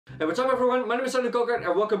Hey, what's up everyone? My name is Sander Kokert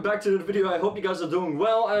and welcome back to the video. I hope you guys are doing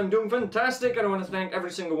well. I'm doing fantastic and I want to thank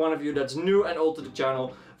every single one of you that's new and old to the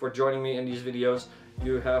channel for joining me in these videos.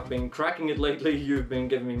 You have been cracking it lately, you've been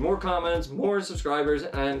giving me more comments, more subscribers,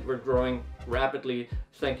 and we're growing rapidly.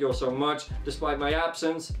 Thank you all so much. Despite my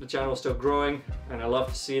absence, the channel is still growing and I love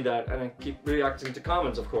to see that, and I keep reacting to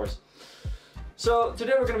comments, of course. So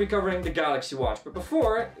today we're going to be covering the Galaxy Watch, but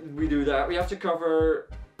before we do that we have to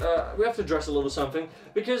address a little something,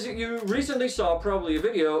 because you recently saw probably a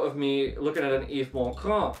video of me looking at an Yves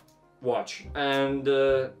Montand watch, and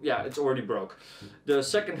yeah, it's already broke. The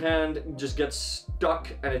second hand just gets stuck,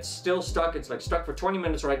 and it's still stuck. It's like stuck for 20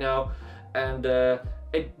 minutes right now, and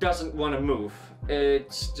it doesn't want to move.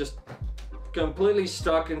 It's just completely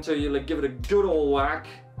stuck until you like give it a good old whack,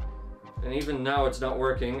 and even now it's not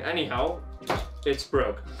working. Anyhow, it's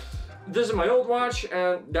broke. This is my old watch,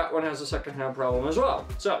 and that one has a second-hand problem as well.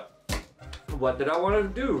 So, what did I want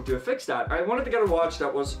to do to fix that? I wanted to get a watch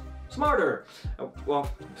that was smarter.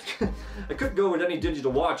 Well, I could go with any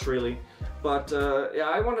digital watch really, but yeah,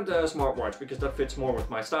 I wanted a smartwatch because that fits more with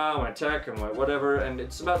my style, my tech, and my whatever, and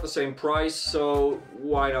it's about the same price, so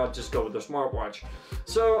why not just go with the smartwatch?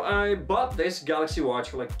 So I bought this Galaxy Watch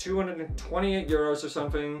for like 228 euros or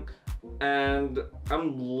something, and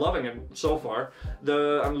I'm loving it so far.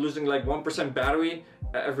 I'm losing like 1% battery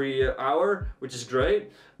every hour, which is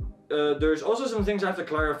great. There's also some things I have to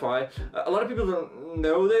clarify. A lot of people don't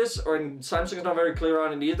know this, or Samsung is not very clear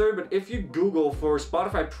on it either, but if you Google for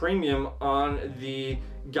Spotify Premium on the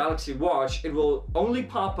Galaxy Watch, it will only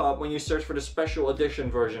pop up when you search for the special edition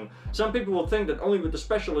version. Some people will think that only with the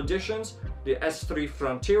special editions, the S3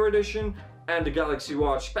 Frontier Edition and the Galaxy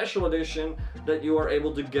Watch Special Edition, that you are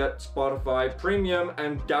able to get Spotify Premium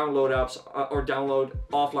and download apps or download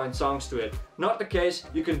offline songs to it. Not the case.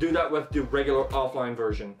 You can do that with the regular offline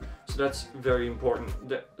version. So that's very important.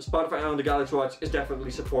 The Spotify on the Galaxy Watch is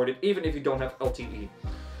definitely supported, even if you don't have LTE.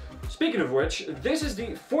 Speaking of which, this is the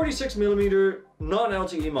 46mm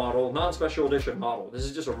non-LTE model, non-special edition model. This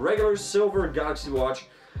is just a regular silver Galaxy Watch,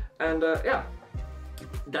 and yeah,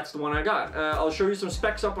 that's the one I got. I'll show you some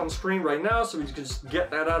specs up on screen right now so we can just get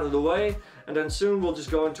that out of the way, and then soon we'll just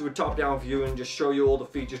go into a top-down view and just show you all the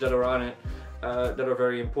features that are on it that are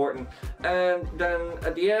very important. And then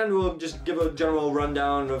at the end we'll just give a general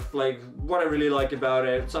rundown of like what I really like about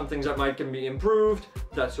it, some things that can be improved,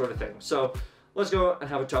 that sort of thing. So let's go and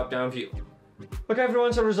have a top-down view. Okay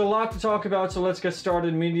everyone, so there's a lot to talk about, so let's get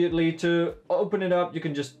started immediately. To open it up, you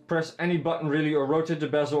can just press any button really, or rotate the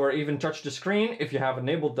bezel, or even touch the screen if you have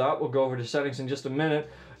enabled that. We'll go over the settings in just a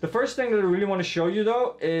minute. The first thing that I really want to show you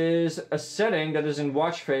though is a setting that is in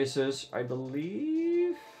watch faces, I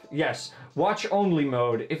believe. Yes, watch only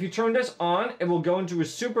mode. If you turn this on, it will go into a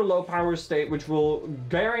super low power state, which will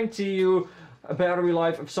guarantee you a battery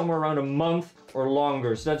life of somewhere around a month or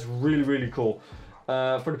longer. So that's really, really cool.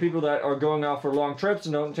 For the people that are going out for long trips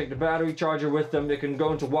and don't take the battery charger with them, they can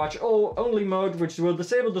go into watch only mode, which will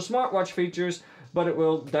disable the smartwatch features, but it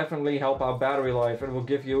will definitely help out battery life. It will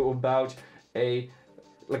give you about an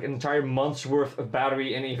entire month's worth of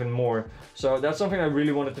battery and even more. So that's something I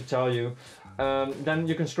really wanted to tell you. Then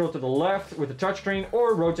you can scroll to the left with the touchscreen,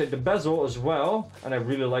 or rotate the bezel as well. And I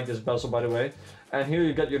really like this bezel, by the way. And here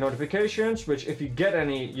you get your notifications, which if you get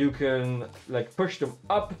any, you can like push them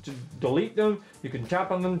up to delete them. You can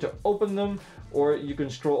tap on them to open them, or you can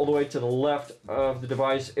scroll all the way to the left of the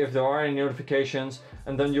device if there are any notifications,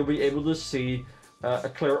 and then you'll be able to see a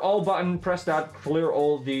clear all button. Press that, clear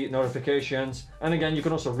all the notifications. And again, you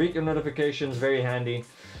can also read your notifications, very handy.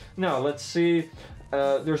 Now let's see.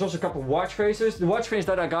 There's also a couple of watch faces. The watch face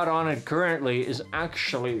that I got on it currently is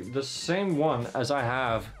actually the same one as I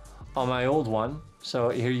have on my old one. So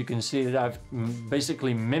here you can see that I've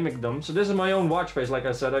basically mimicked them. So this is my own watch face. Like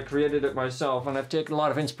I said, I created it myself, and I've taken a lot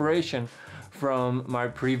of inspiration from my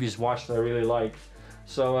previous watch that I really like.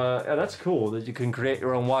 So yeah, that's cool that you can create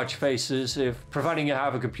your own watch faces, providing you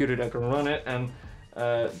have a computer that can run it, and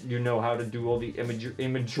you know how to do all the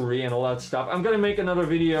imagery and all that stuff. I'm gonna make another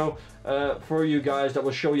video for you guys that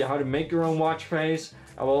will show you how to make your own watch face.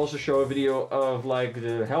 I will also show a video of like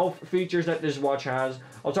the health features that this watch has.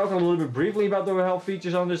 I'll talk a little bit briefly about the health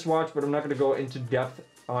features on this watch, but I'm not going to go into depth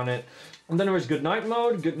on it. And then there is good night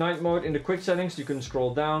mode. Good night mode in the quick settings, you can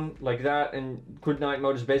scroll down like that, and good night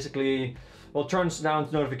mode is basically, well, turns down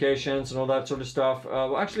notifications and all that sort of stuff.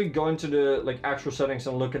 We'll actually go into the like actual settings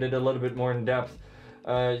and look at it a little bit more in depth.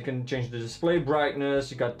 You can change the display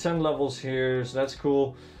brightness. You got 10 levels here, so that's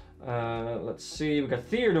cool. Let's see, we got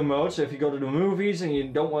theater mode, so if you go to the movies and you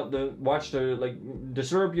don't want the watch to like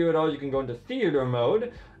disturb you at all, you can go into theater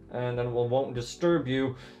mode, and then it won't disturb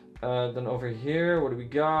you. Then over here, what do we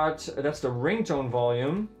got? That's the ringtone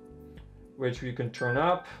volume, which we can turn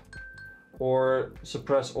up or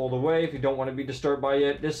suppress all the way if you don't want to be disturbed by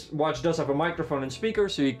it. This watch does have a microphone and speaker,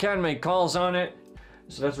 so you can make calls on it.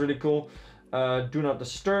 So that's really cool. Do not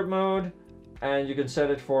disturb mode. And you can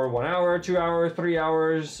set it for 1 hour, 2 hours, 3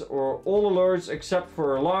 hours, or all alerts except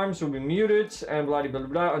for alarms will be muted and blah, blah, blah,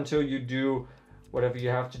 blah until you do whatever you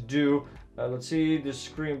have to do. Let's see, the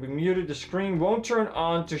screen will be muted. The screen won't turn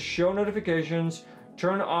on to show notifications.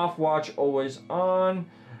 Turn off watch always on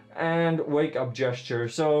and wake up gesture.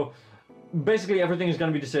 So basically everything is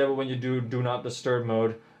going to be disabled when you do not disturb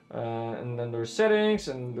mode. And then there's settings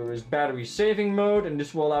and there is battery saving mode, and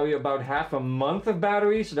this will allow you about half a month of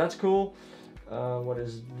battery, so that's cool. What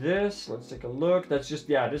is this? Let's take a look. That's just,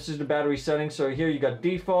 yeah, this is the battery settings. So here you got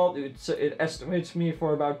default. It estimates me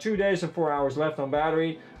for about 2 days and 4 hours left on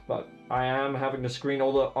battery, but I am having the screen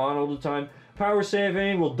on all the time. Power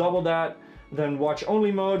saving will double that. Then watch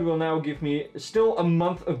only mode will now give me still a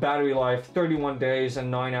month of battery life, 31 days and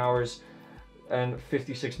 9 hours and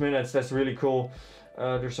 56 minutes. That's really cool.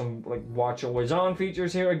 There's some like watch always on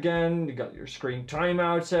features here again. You got your screen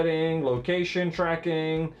timeout setting, location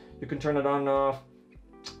tracking. You can turn it on and off.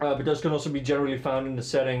 But those can also be generally found in the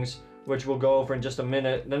settings, which we'll go over in just a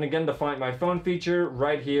minute. Then again, the Find My Phone feature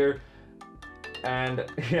right here. And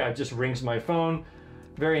yeah, it just rings my phone.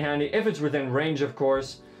 Very handy if it's within range, of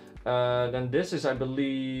course. Then this is, I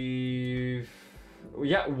believe,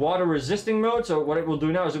 yeah, water resisting mode. So what it will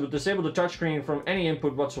do now is it will disable the touchscreen from any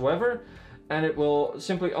input whatsoever, and it will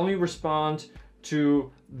simply only respond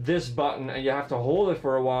to this button, and you have to hold it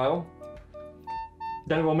for a while.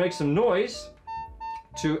 Then it will make some noise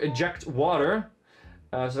to eject water.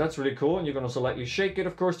 So that's really cool, and you can also lightly shake it,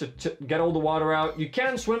 of course, to get all the water out. You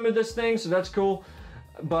can swim with this thing, so that's cool,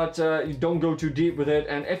 but you don't go too deep with it.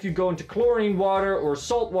 And if you go into chlorine water or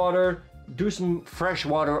salt water, do some fresh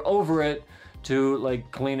water over it to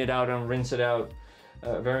like clean it out and rinse it out.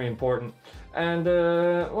 Very important. And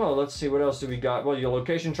well, let's see, what else do we got? Well, your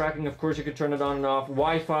location tracking, of course, you can turn it on and off.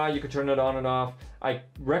 Wi-Fi, you can turn it on and off. I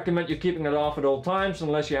recommend you keeping it off at all times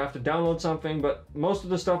unless you have to download something, but most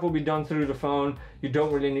of the stuff will be done through the phone. You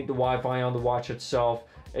don't really need the Wi-Fi on the watch itself.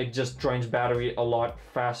 It just drains battery a lot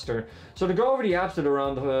faster. So to go over the apps that are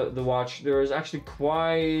on the watch, there is actually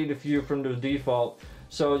quite a few from the default.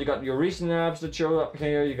 So you got your recent apps that show up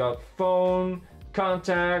here. You got phone,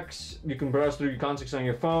 contacts, you can browse through your contacts on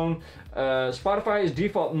your phone. Spotify is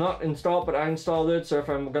default not installed, but I installed it, so if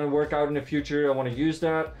I'm going to work out in the future, I want to use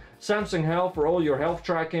that. Samsung Health for all your health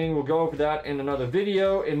tracking. We'll go over that in another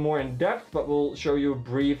video in more in depth, but we'll show you a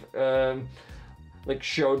brief rundown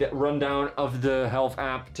of the health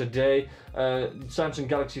app today. Samsung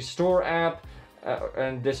Galaxy Store app,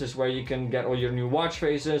 and this is where you can get all your new watch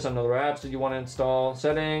faces and other apps that you want to install.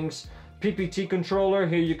 Settings. PPT controller,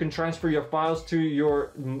 here you can transfer your files to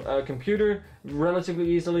your computer relatively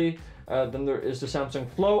easily. Then there is the Samsung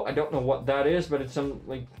Flow. I don't know what that is, but it's some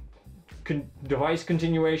like device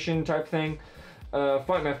continuation type thing.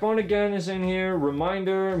 Find My Phone again is in here.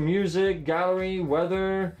 Reminder, music, gallery,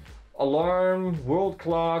 weather, alarm, world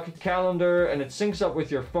clock, calendar, and it syncs up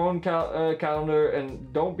with your phone calendar.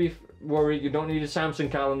 And don't be worried, you don't need a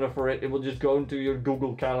Samsung calendar for it. It will just go into your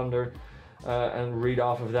Google Calendar and read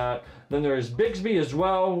off of that. Then there is Bixby as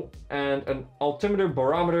well, and an altimeter,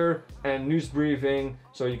 barometer, and news briefing,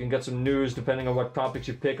 so you can get some news depending on what topics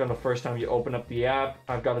you pick on the first time you open up the app.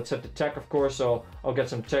 I've got it set to tech, of course, so I'll get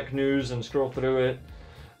some tech news and scroll through it.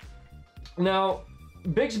 Now,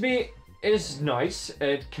 Bixby is nice.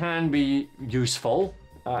 It can be useful.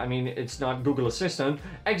 I mean, it's not Google Assistant.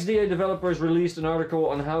 XDA developers released an article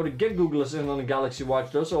on how to get Google Assistant on the Galaxy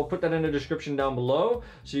Watch though, so I'll put that in the description down below,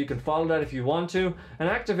 so you can follow that if you want to. And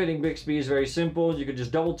activating Bixby is very simple. You can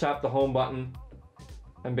just double tap the home button,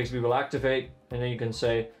 and Bixby will activate, and then you can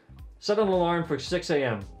say, set an alarm for 6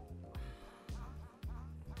 a.m.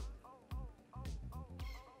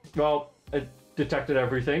 Well, it detected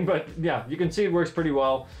everything, but yeah, you can see it works pretty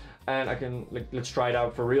well, and I can, let's try it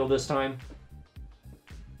out for real this time.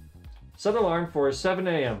 Set alarm for 7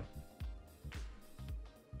 a.m.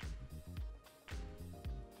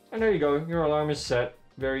 And there you go, your alarm is set.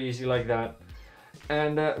 Very easy like that.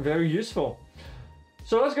 And very useful.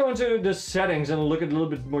 So let's go into the settings and look at a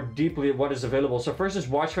little bit more deeply at what is available. So first is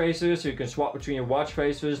watch faces, so you can swap between your watch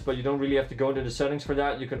faces, but you don't really have to go into the settings for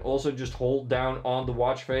that. You can also just hold down on the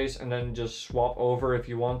watch face and then just swap over if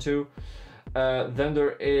you want to. Then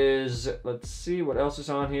there is, let's see what else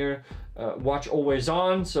is on here. Watch always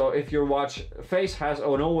on, so if your watch face has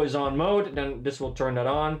an always on mode, then this will turn that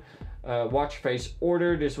on. watch face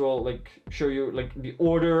order. This will like show you like the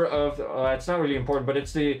order of it's not really important, but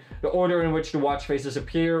it's the order in which the watch faces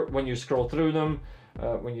appear when you scroll through them.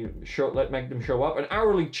 When you make them show up. An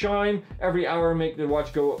hourly chime, every hour make the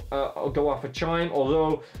watch go off a chime,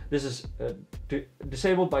 although this is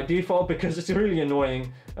disabled by default because it's really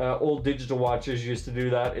annoying. Old digital watches used to do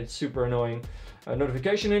that. It's super annoying. A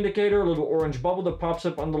notification indicator, a little orange bubble that pops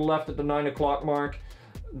up on the left at the 9 o'clock mark.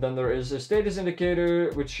 Then there is a status indicator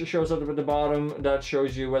which shows up at the bottom that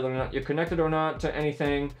shows you whether or not you're connected or not to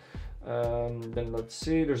anything. Then let's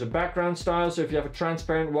see, there's a background style, so if you have a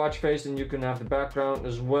transparent watch face, then you can have the background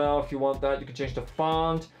as well. If you want that, you can change the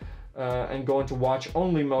font and go into watch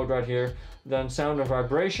only mode right here. Then sound and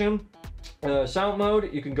vibration. Sound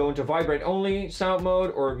mode, you can go into vibrate only sound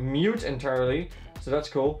mode or mute entirely, so that's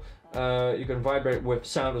cool. You can vibrate with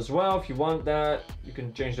sound as well if you want that. You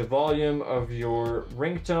can change the volume of your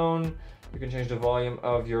ringtone. You can change the volume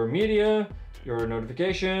of your media, your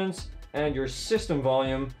notifications, and your system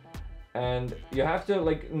volume. And you have to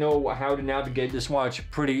like know how to navigate this watch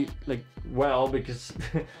pretty like well, because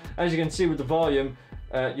as you can see with the volume,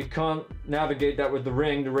 you can't navigate that with the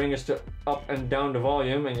ring. The ring is to up and down the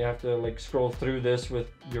volume, and you have to like scroll through this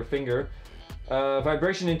with your finger.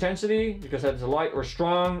 Vibration intensity, because that's light or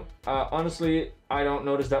strong. Honestly, I don't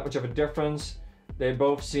notice that much of a difference. They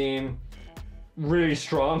both seem really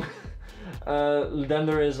strong. Then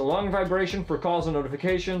there is a long vibration for calls and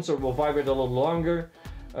notifications, so it will vibrate a little longer.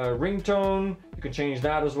 Ringtone, you can change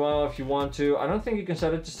that as well if you want to. I don't think you can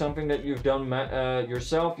set it to something that you've done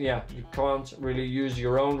yourself. Yeah, you can't really use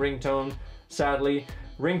your own ringtone, sadly.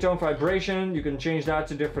 Ringtone vibration, you can change that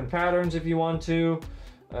to different patterns if you want to.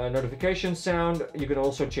 Notification sound, you can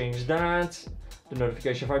also change that. The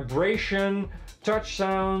notification vibration, touch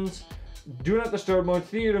sounds, do not disturb mode,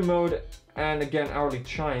 theater mode, and again hourly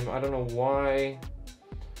chime. I don't know why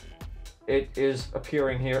it is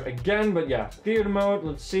appearing here again, but yeah, theater mode.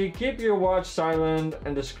 Let's see, keep your watch silent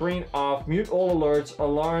and the screen off, mute all alerts,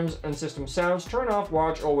 alarms and system sounds, turn off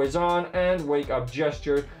watch always on, and wake up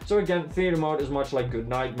gesture. So again, theater mode is much like good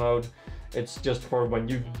night mode. It's just for when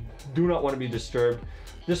you do not want to be disturbed.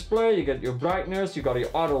 Display, you get your brightness, you got your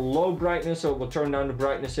auto low brightness, so it will turn down the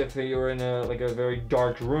brightness if you're in a very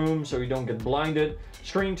dark room so you don't get blinded.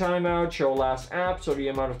 Screen timeout, show last app, so the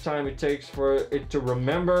amount of time it takes for it to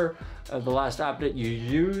remember the last app that you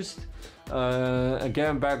used.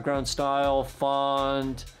 Again, background style,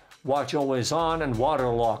 font, watch always on, and water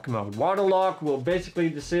lock mode. Water lock will basically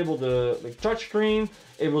disable the touch screen.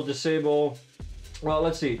 It will disable, well,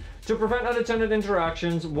 let's see. To prevent unattended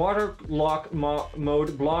interactions, water lock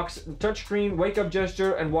mode blocks touchscreen, wake up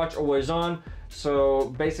gesture, and watch always on.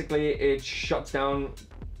 So basically it shuts down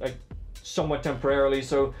like somewhat temporarily,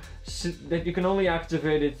 so that you can only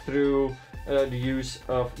activate it through the use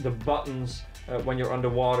of the buttons when you're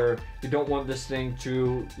underwater. You don't want this thing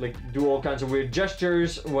to like do all kinds of weird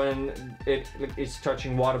gestures when it is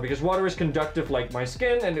touching water, because water is conductive like my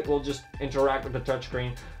skin, and it will just interact with the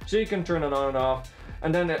touchscreen. So you can turn it on and off.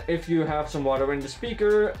 And then if you have some water in the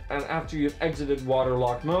speaker, and after you've exited water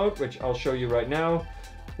lock mode, which I'll show you right now,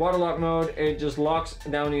 water lock mode, it just locks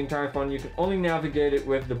down the entire phone. You can only navigate it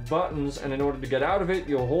with the buttons, and in order to get out of it,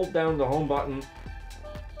 you'll hold down the home button.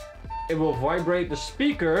 It will vibrate the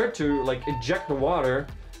speaker to like eject the water,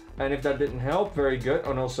 and if that didn't help, very good.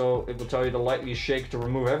 And also it will tell you to lightly shake to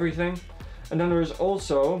remove everything. And then there is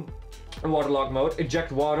also a water lock mode,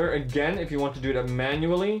 eject water, again if you want to do that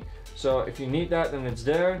manually. So if you need that, then it's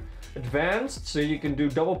there. Advanced, so you can do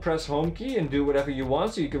double press home key and do whatever you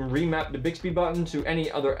want. So you can remap the Bixby button to any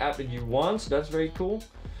other app that you want. So that's very cool.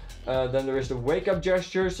 Then there is the wake up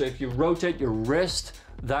gesture. So if you rotate your wrist,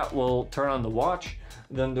 that will turn on the watch.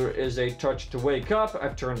 Then there is a touch to wake up.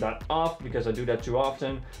 I've turned that off because I do that too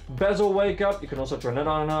often. Bezel wake up, you can also turn that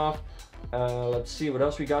on and off. Let's see what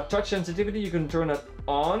else we got. Touch sensitivity, you can turn that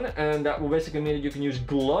on, and that will basically mean that you can use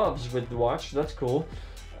gloves with the watch. That's cool.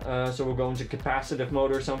 So we'll go into capacitive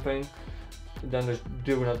mode or something. Then there's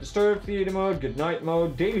do not disturb, theater mode, good night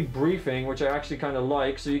mode, daily briefing, which I actually kind of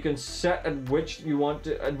like. So you can set at which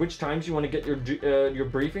times you want to get your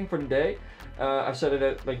briefing for the day. I've set it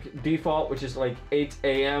at like default, which is like 8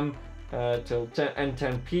 a.m. Till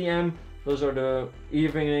 10 p.m. Those are the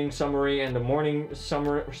evening summary and the morning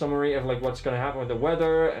summary of like what's gonna happen with the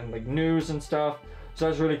weather and like news and stuff. So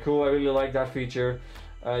that's really cool. I really like that feature.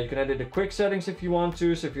 You can edit the quick settings if you want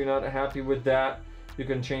to, so if you're not happy with that, you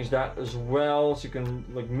can change that as well. So you can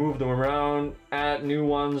like move them around, add new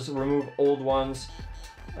ones, remove old ones.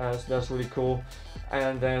 So that's really cool.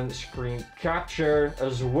 And then screen capture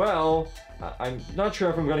as well. I'm not sure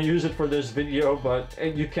if I'm going to use it for this video, but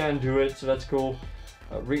you can do it, so that's cool.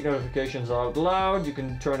 Read notifications out loud, you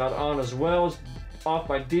can turn that on as well. It's off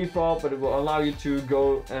by default, but it will allow you to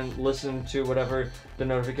go and listen to whatever the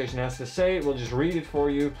notification has to say. It will just read it for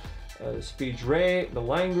you. Speech rate, the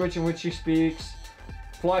language in which he speaks.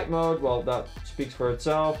 Flight mode, well, that speaks for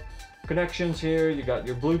itself. Connections here, you got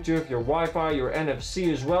your Bluetooth, your Wi-Fi, your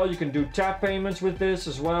NFC as well. You can do tap payments with this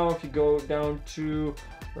as well. If you go down to,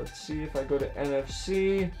 let's see if I go to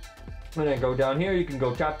NFC, and then go down here, you can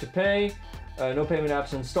go tap to pay. No payment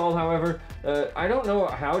apps installed, however. I don't know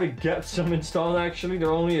how to get some installed actually. There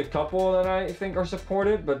are only a couple that I think are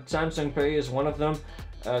supported, but Samsung Pay is one of them.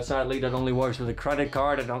 Sadly, that only works with a credit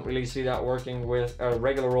card. I don't really see that working with a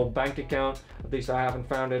regular old bank account. At least I haven't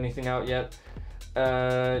found anything out yet.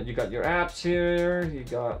 You got your apps here. You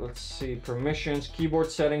got, let's see, permissions,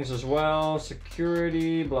 keyboard settings as well,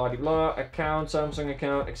 security, blah blah blah, account, Samsung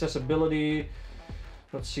account, accessibility.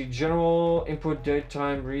 Let's see, general, input, date,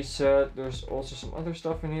 time, reset. There's also some other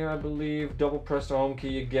stuff in here, I believe. Double press the home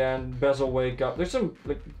key again, bezel wake up. There's some,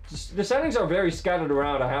 like, the settings are very scattered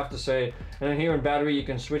around, I have to say. And then here in battery, you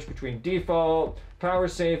can switch between default, power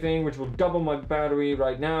saving, which will double my battery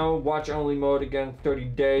right now. Watch only mode again, 30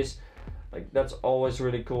 days. Like, that's always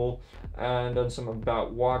really cool. And then some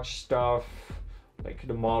about watch stuff, like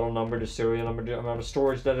the model number, the serial number, the amount of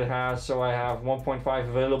storage that it has. So I have 1.5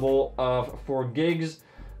 available of 4 gigs.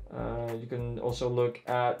 You can also look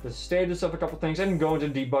at the status of a couple things and go into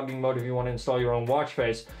debugging mode if you want to install your own watch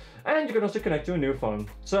face. And you can also connect to a new phone.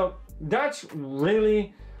 So that's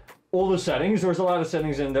really all the settings. There's a lot of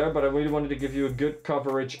settings in there, but I really wanted to give you a good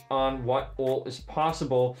coverage on what all is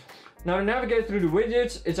possible. Now, to navigate through the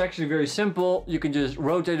widgets, it's actually very simple. You can just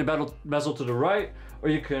rotate the bezel to the right, or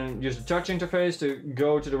you can use the touch interface to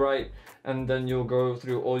go to the right, and then you'll go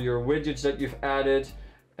through all your widgets that you've added,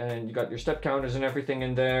 and you got your step counters and everything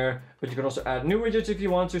in there. But you can also add new widgets if you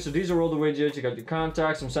want to. So these are all the widgets. You got your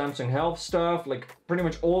contacts, some Samsung Health stuff, like pretty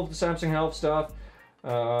much all of the Samsung Health stuff,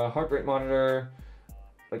 heart rate monitor,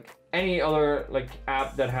 like any other like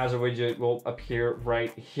app that has a widget will appear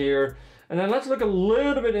right here. And then let's look a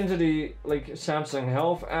little bit into the like Samsung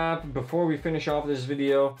Health app before we finish off this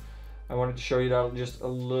video. I wanted to show you that just a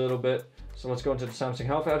little bit. So let's go into the Samsung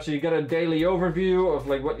Health app. So you get a daily overview of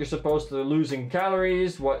like what you're supposed to lose in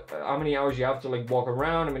calories, how many hours you have to like walk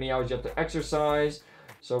around, how many hours you have to exercise.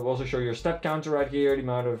 So we'll also show your step counter right here, the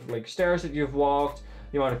amount of like stairs that you've walked,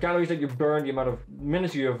 the amount of calories that you've burned, the amount of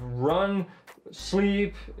minutes you have run,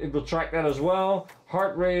 sleep, it will track that as well.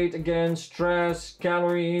 Heart rate, again, stress,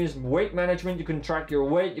 calories, weight management, you can track your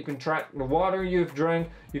weight, you can track the water you've drank,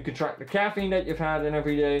 you can track the caffeine that you've had in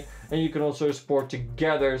every day, and you can also sport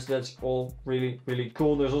together, so that's all really, really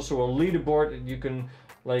cool. There's also a leaderboard that you can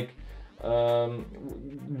like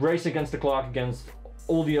race against the clock against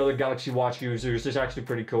all the other Galaxy Watch users. It's actually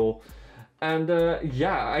pretty cool. And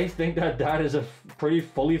yeah, I think that is a pretty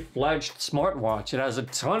fully fledged smartwatch. It has a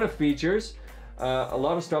ton of features, a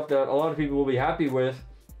lot of stuff that a lot of people will be happy with.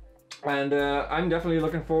 And I'm definitely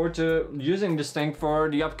looking forward to using this thing for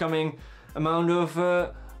the upcoming amount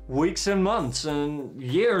of weeks and months and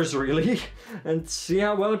years really, and see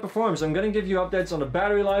how well it performs. I'm going to give you updates on the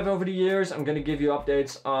battery life over the years. I'm going to give you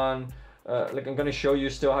updates on like I'm going to show you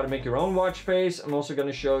still how to make your own watch face. I'm also going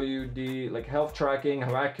to show you the like health tracking,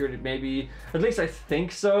 how accurate it may be. At least I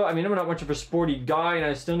think so. I mean, I'm not much of a sporty guy and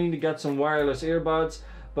I still need to get some wireless earbuds,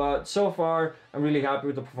 but so far I'm really happy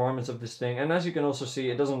with the performance of this thing. And as you can also see,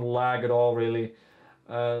 it doesn't lag at all really.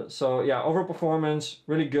 So yeah, overall performance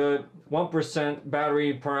really good. 1%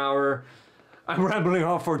 battery per hour. I'm rambling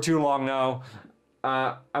on for too long now.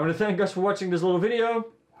 I want to thank you guys for watching this little video.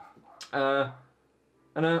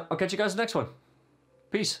 And I'll catch you guys in the next one.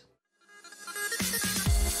 Peace.